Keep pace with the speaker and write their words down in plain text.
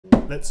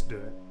Let's do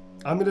it.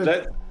 I'm gonna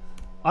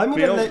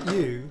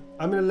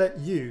let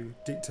you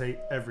dictate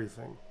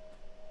everything.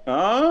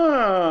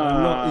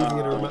 I'm not even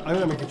gonna. I'm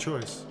gonna make a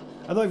choice.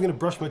 I'm not even gonna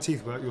brush my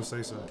teeth without your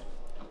say so.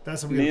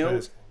 That's how we're gonna play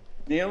this game.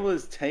 Neil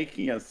is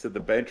taking us to the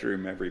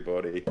bedroom,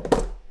 everybody.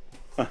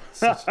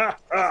 Such a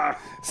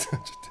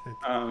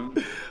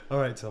dick. All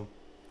right, Tom.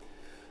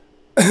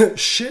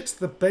 Shit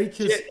the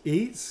bakers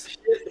eat.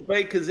 Shit the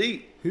bakers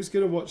eat. Who's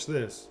gonna watch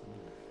this?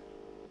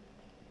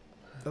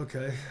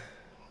 Okay.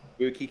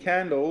 Spooky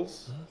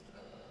candles.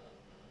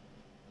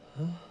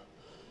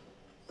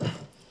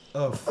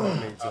 Oh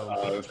fuck me,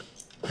 Tom.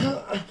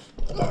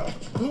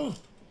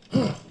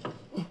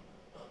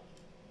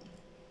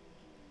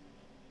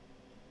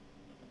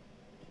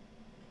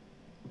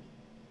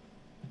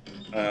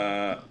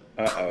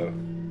 Uh-oh.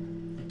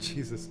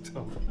 Jesus,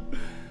 Tom.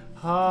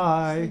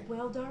 Hi.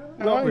 Well, darling?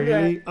 Not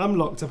really. I'm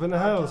locked up in the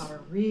house.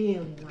 Daughter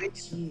really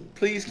likes you.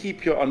 Please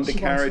keep your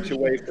undercarriage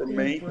away from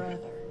me. Brother.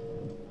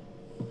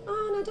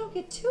 Oh, now don't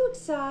get too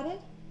excited.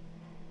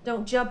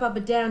 Don't jump up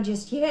and down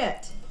just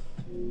yet.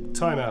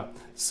 Time out.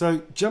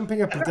 So,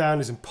 jumping up and down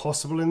is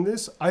impossible in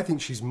this. I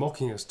think she's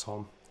mocking us,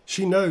 Tom.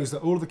 She knows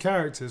that all of the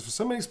characters, for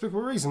some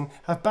inexplicable reason,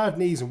 have bad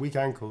knees and weak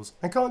ankles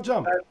and can't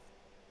jump.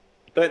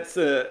 It's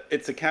a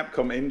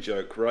Capcom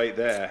in-joke right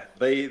there.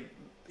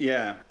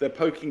 They're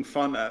poking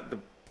fun at the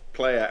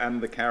player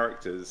and the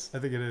characters. I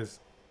think it is.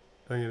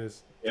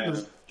 Yeah.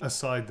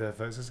 Aside there,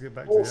 folks. Let's get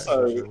back to the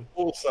action.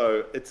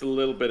 Also, it's a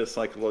little bit of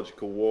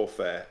psychological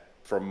warfare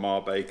from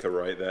Marguerite Baker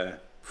right there.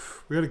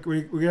 We're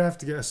gonna have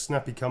to get a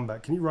snappy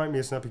comeback. Can you write me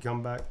a snappy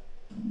comeback?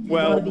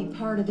 Well, to be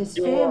part of this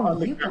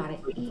family, you gotta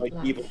eat like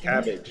evil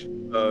cabbage.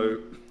 So,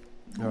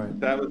 all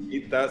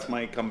right. That's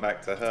my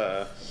comeback to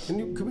her.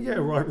 Can we get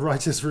a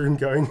righteous room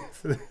going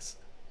for this?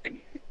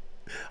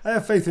 I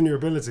have faith in your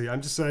ability.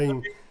 I'm just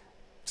saying.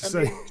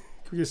 Can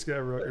we just get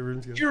a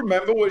room together? Do you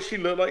remember what she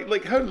looked like?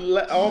 Like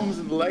her arms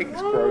and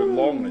legs grow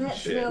long and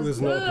shit. It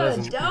was not a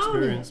pleasant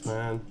experience,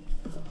 man.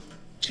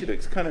 She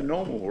looks kind of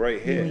normal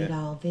right here. You eat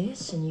all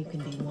this, and you can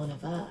be one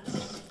of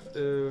us.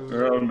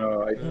 Oh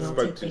no, I Then I'll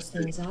take those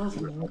things off,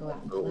 and you can go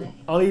out and play.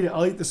 I'll eat it.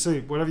 I'll eat the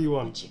soup, whatever you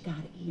want. But you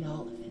gotta eat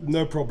all of it.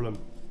 No problem.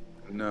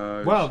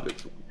 No. Wow.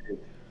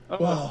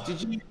 Wow.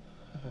 Did you?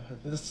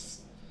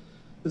 This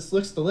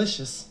looks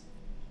delicious.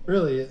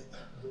 Really, it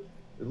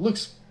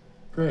looks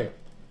great.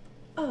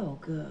 Oh,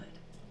 good.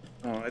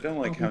 Oh, I don't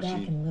like I'll how be back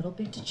she in a little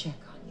bit to check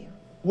on you.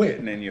 Wait,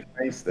 getting in your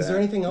face there. is there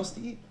anything else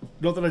to eat?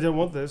 Not that I don't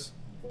want this.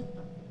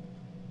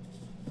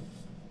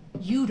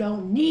 You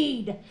don't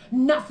need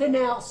nothing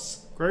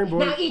else. Green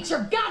boy. Now eat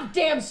your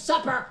goddamn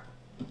supper.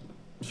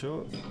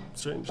 Sure.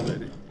 Strange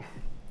lady.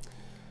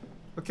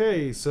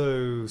 Okay,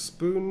 so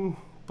spoon,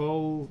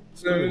 bowl,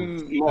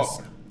 spoon.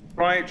 Lock.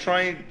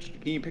 Try.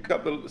 Can you pick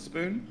up the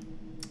spoon?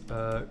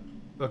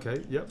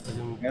 Okay. Yep. I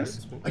can.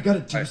 Yes. I gotta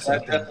do That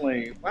something.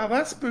 definitely. Wow,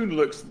 that spoon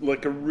looks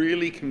like a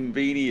really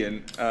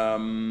convenient.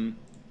 Go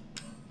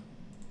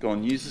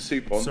on, use the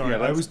soup on. Sorry, Yeah,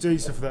 I always do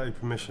stuff without your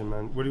permission,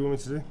 man. What do you want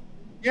me to do?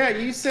 Yeah,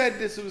 you said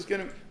this was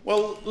gonna.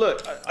 Well,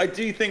 look, I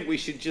do think we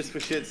should just for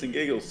shits and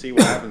giggles see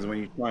what happens when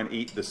you try and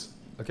eat this.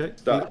 Okay.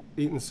 Stuff.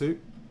 Eating the soup.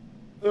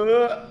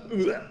 That's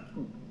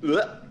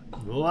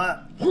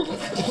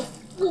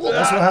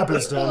what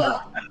happens, Tom.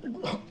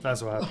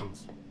 That's what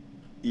happens.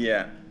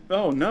 Yeah.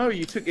 Oh no,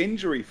 you took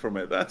injury from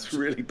it. That's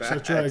really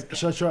bad.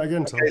 Should I try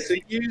again, Tom? Okay, so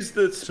use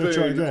the spoon.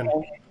 Should I try again?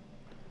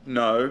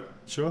 No.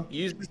 Sure.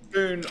 Use the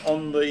spoon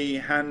on the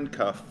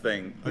handcuff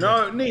thing. Okay.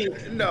 No, Neil.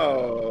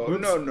 No.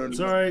 Oops, No.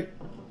 Sorry.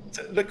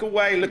 Look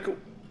away. Look.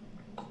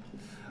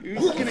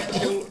 Who's gonna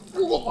kill?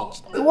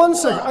 1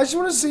 second. I just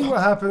want to see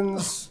what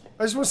happens.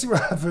 I just want to see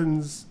what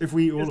happens if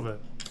we eat all of it.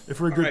 If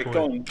we're a good boy.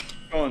 Go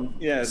on.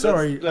 Yeah.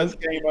 Sorry. Let's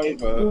game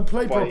over. We'll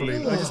play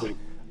properly.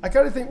 I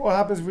kind of think what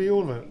happens if we eat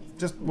all of it.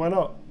 Just why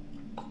not?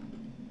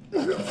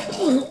 You're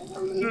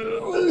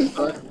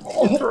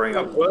throwing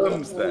up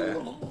worms there.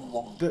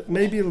 But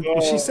maybe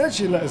it'll, she said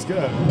she'd let us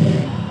go.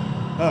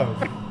 Oh.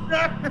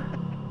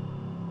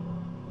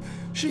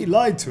 She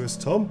lied to us,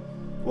 Tom.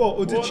 What,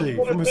 or did she,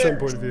 from a certain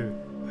point of view?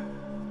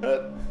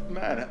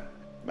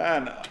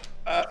 Man,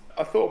 I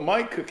thought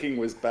my cooking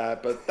was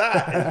bad, but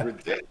that is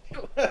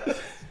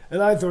ridiculous.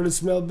 And I thought it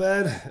smelled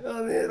bad.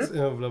 Oh, yes.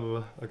 Oh, blah, blah,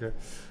 blah. Okay.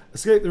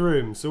 Escape the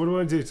room. So what do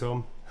I do,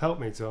 Tom? Help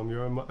me, Tom.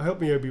 Help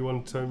me,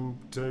 Obi-Wan, Tom.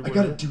 I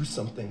gotta do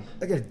something.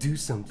 I gotta do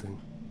something.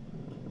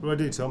 What do I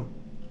do, Tom?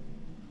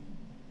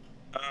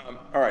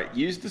 All right,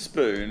 use the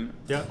spoon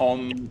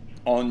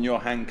on your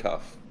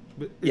handcuff.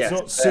 But it's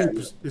not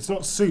soup. It's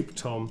not soup,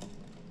 Tom.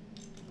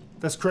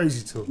 That's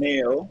crazy talk.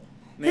 Neil,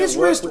 his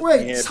wrist.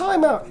 Wait,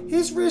 time out.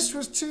 His wrist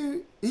was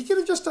too. He could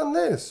have just done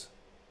this.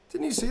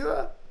 Didn't you see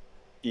that?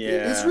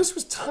 Yeah. His wrist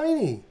was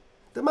tiny.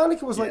 The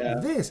mannequin was like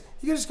this.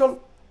 He could have just gone.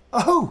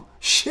 Oh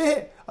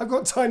shit! I've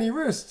got tiny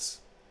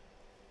wrists.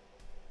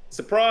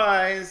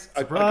 Surprise!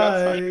 Surprise!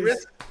 I got tiny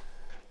wrists.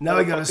 Now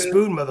I got a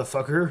spoon,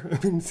 motherfucker. I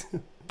mean,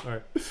 all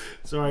right.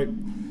 It's all right.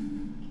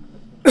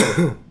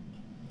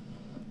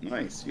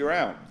 Nice. You're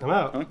out. I'm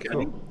out. Okay.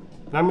 Cool.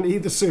 Now I'm gonna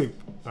eat the soup.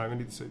 All right, I'm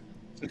gonna eat the soup.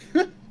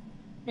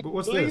 But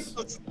what's this?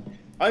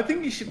 I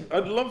think you should.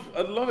 I'd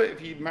love it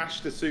if you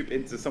mashed the soup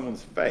into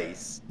someone's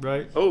face.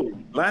 Right. Oh,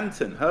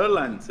 lantern. Her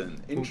lantern.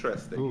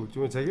 Interesting. Ooh, do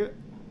you want to take it?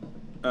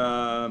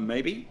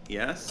 Maybe.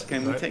 Yes.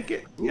 Can we take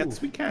it? Ooh.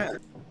 Yes, we can.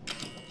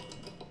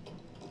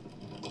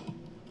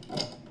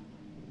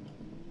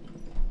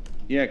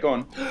 Yeah, go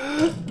on.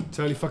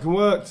 Totally fucking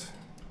worked.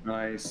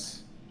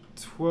 Nice.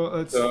 It's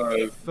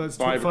So,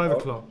 5 5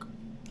 o'clock.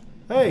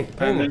 Hey, And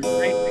painting.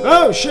 then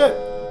Oh shit!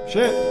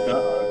 Shit!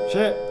 Uh-oh.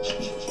 Shit!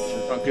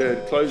 It's not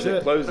good. Close Shit!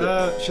 it. Close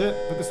it. Shit!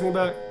 Put this thing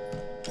back.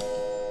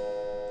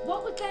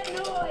 What was that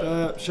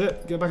noise?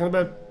 Shit! Get back in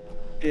the bed.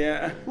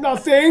 Yeah.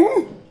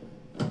 Nothing.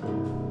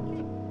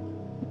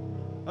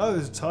 Oh,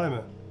 there's a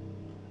timer.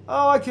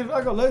 Oh, I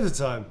got loads of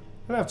time.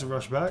 I don't have to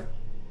rush back.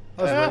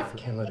 I was waiting for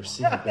Can't let her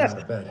see me get out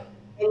of bed.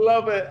 I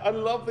love it. I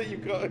love that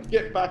you've got to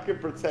get back and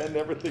pretend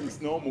everything's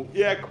normal.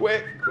 Yeah,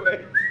 quick.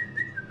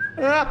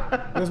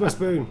 Where's my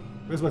spoon?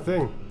 Where's my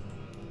thing?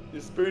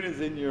 Your spoon is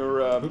in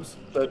your. Oops.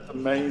 That's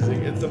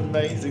amazing. It's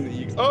amazing that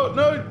you. Oh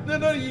no!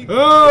 You.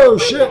 Oh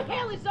shit!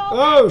 Hell is all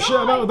Oh that shit!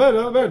 I'm out of bed.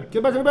 Out of bed.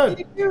 Get back in the What are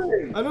bed. you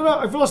doing? I don't know.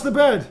 I've lost the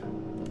bed.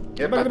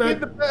 Get back back in in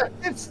the bed.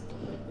 It's...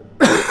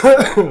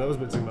 That was a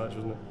bit too much,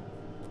 wasn't it?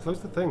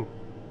 Close the thing.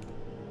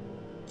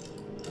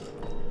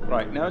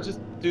 Right now, just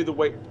do the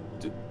wait.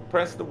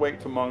 Press the wait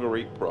for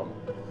Marguerite prompt.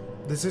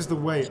 This is the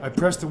wait. I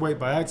pressed the wait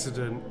by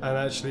accident, and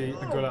actually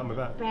I got out of my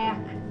back. back.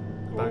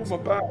 Oh, my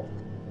back.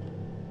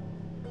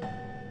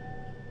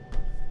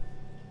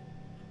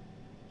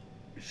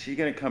 Is she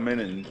gonna come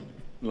in and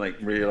like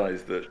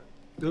realize that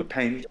the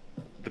paintings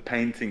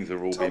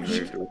are all being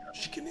moved?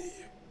 She can hear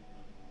you.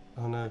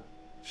 Oh no.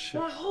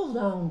 Shit. Now hold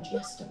on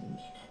just a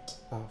minute.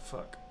 Oh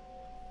fuck.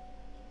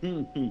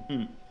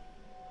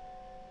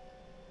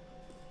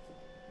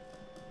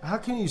 How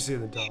can you see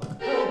in the dark? Oh,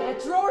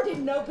 that drawer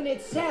didn't open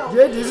itself.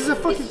 Yeah, this is a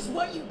fucking. This is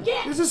what you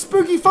get. This is a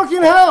spooky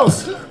fucking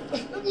house. No.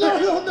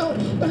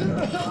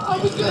 I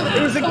was good.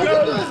 It was a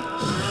ghost.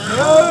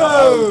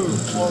 Oh.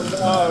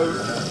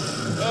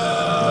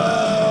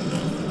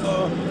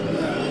 Oh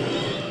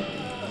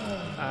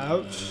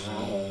Ouch.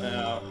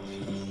 no!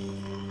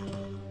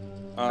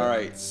 All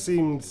right.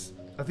 Seemed.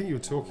 I think you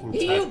were talking.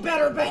 You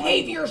better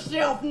behave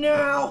yourself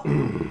now.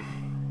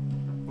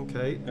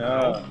 Okay.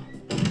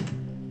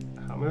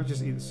 Maybe I'll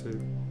just eat the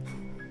soup.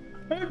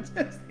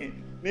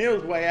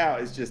 Neil's way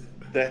out is just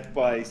death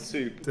by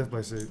soup. Death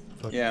by soup.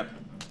 Fuck. Yeah.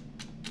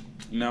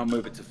 Now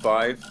move it to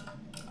 5.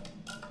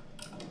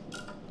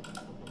 Does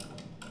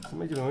it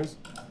make a noise?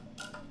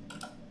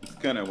 It's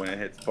gonna when it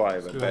hits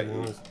 5. I Good bet idea,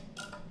 you. noise.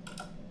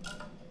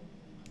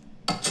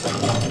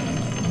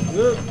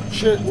 Oh,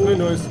 shit, no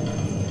noise.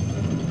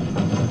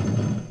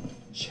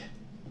 Shit.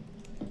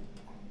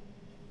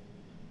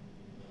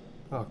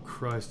 Oh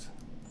Christ.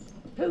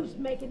 Who's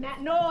making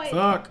that noise?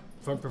 Fuck.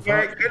 Fuck.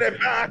 Right, get it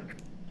back.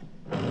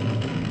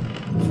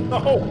 The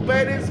whole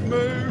bed is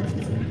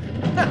moved.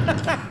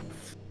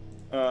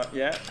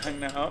 Yeah, hang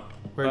that up.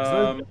 Wait,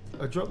 I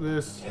dropped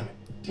this.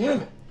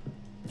 Damn it.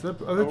 I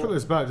put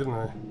this back, didn't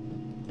I?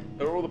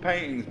 Are all the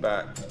paintings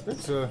back? I think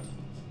so.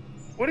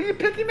 What are you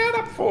picking that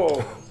up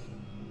for?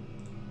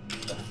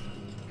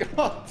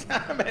 God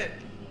damn it!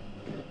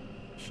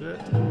 Shit.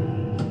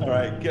 All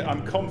right,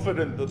 I'm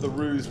confident that the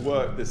ruse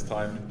worked this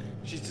time.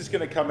 She's just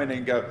gonna come in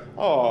and go,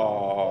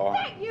 "Oh."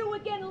 That you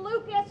again,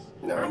 Lucas?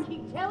 No. I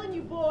keep telling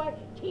you, boy,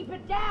 keep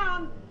it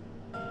down.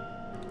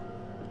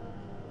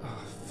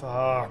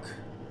 Fuck.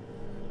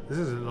 This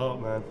is a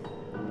lot, man.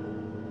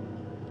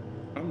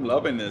 I'm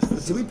loving this.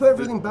 Did we put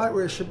everything back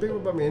where it should be? What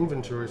about my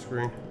inventory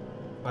screen?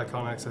 I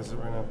can't access it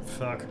right now.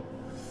 Fuck.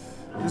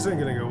 This ain't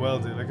gonna go well,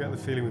 dude. I get the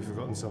feeling we've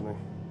forgotten something.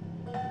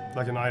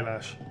 Like an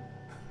eyelash.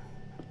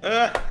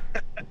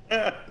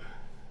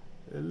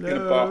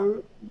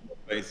 Hello?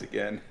 Face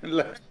again.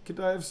 Could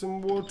I have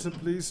some water,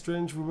 please,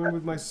 strange woman,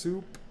 with my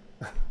soup?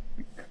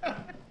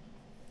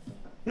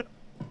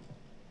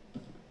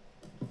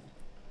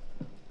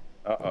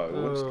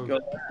 Uh-oh, what's Oh.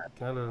 got? I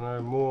don't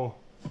know, more.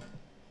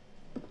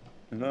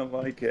 I don't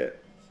like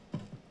it.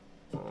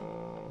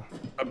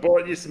 I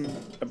brought you some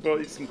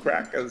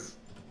crackers.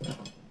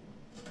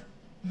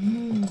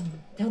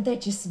 Don't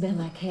that just smell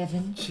like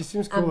heaven? She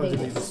seems I cool. I made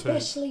didn't it eat the soup.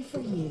 especially for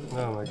you.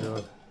 Oh my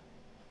god.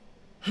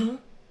 Huh?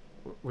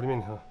 What do you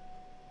mean, huh?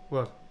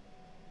 What?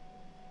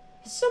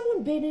 Has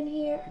someone been in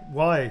here?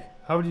 Why?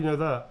 How would you know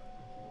that?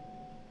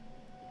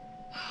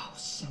 Oh,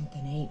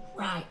 something ain't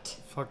right.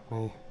 Fuck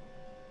me.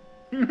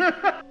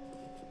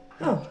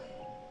 Oh,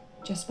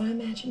 just my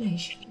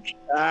imagination.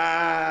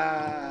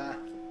 Ah.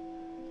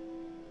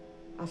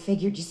 I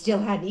figured you still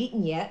hadn't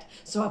eaten yet,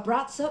 so I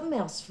brought something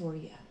else for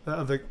you.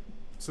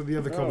 So the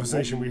other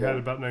conversation we had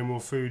about no more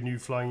food and you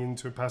flying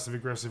into a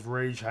passive-aggressive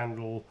rage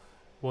handle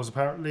was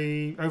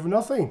apparently over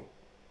nothing.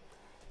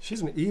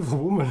 She's an evil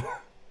woman.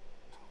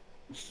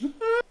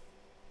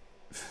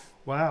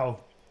 Wow.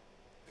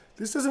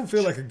 This doesn't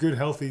feel like a good,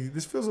 healthy...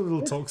 This feels a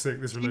little toxic,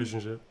 this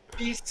relationship.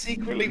 She's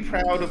secretly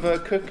proud of her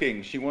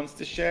cooking. She wants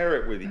to share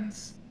it with you.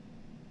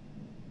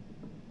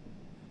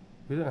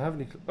 We don't have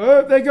any...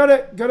 Oh, they got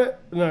it! Got it!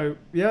 No.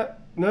 Yeah.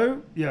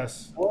 No.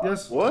 Yes. What?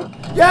 Yes. What?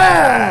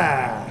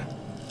 Yeah!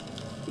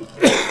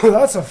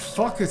 That's a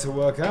fucker to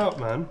work out,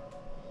 man.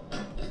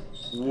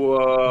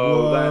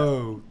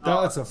 Whoa,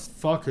 That's a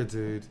fucker,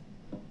 dude.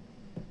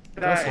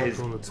 That's that not is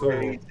cool at all.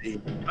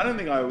 crazy. I don't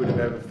think I would have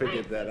ever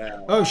figured that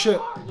out. Oh shit.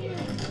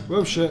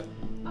 Whoa shit.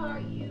 Are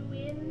you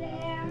in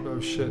there? Oh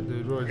shit,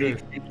 dude. What do I do?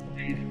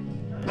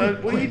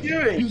 What are you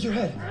doing? Use your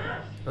head.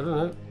 I don't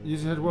know.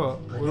 Use your head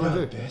what? What do I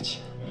Get do? up, bitch.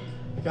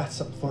 I got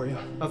something for you.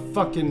 A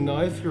fucking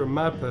knife? You're a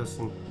mad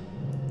person.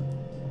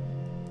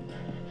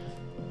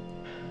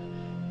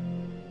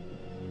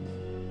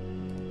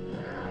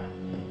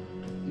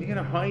 You're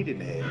gonna hide in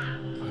here?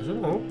 I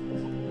don't know.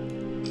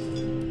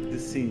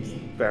 This seems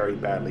very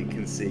badly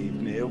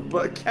conceived, Neil.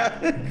 But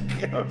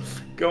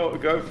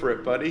go for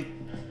it, buddy.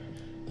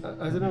 I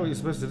don't know what you're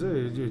supposed to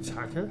do. Do you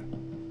attack her?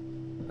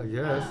 I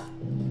guess.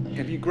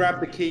 Have you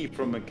grabbed the key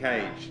from the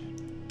cage?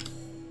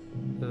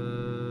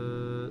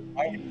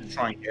 I need to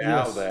try and get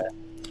out of there.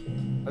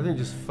 I think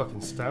just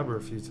fucking stab her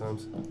a few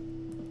times.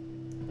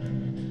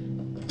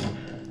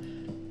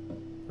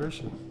 Where is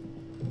she?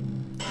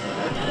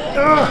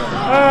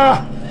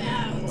 Ah!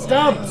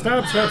 Stab!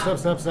 Stab! Stab! Stab!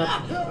 Stab! Stab!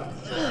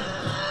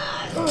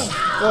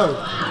 Oh.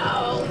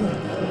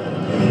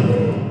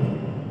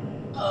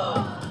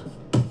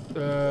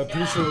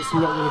 Pretty sure it's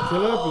not going to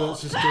kill her, but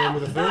let's just go in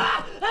with the thing.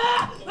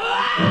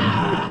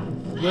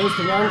 Where's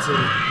the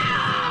lantern?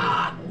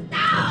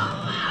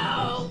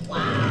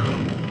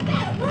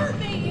 That hurt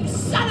me, you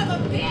son of a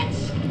bitch!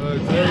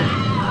 Okay.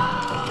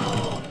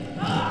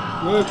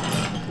 Look.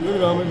 Move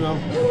it on, move it on.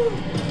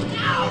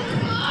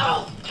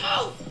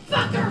 Oh,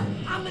 fucker!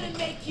 I'm gonna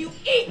make you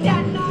eat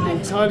that knife!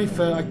 Entirely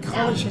fair. I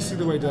can't actually see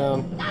the way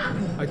down.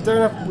 I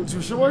don't have.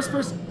 So what I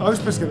was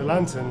supposed to get the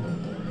lantern.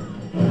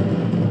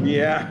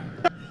 Yeah.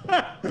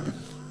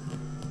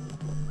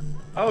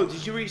 Oh,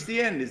 did you reach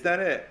the end? Is that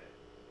it?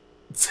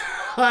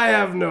 I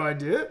have no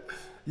idea.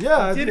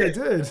 Yeah, I think I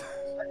did.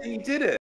 I think you did it.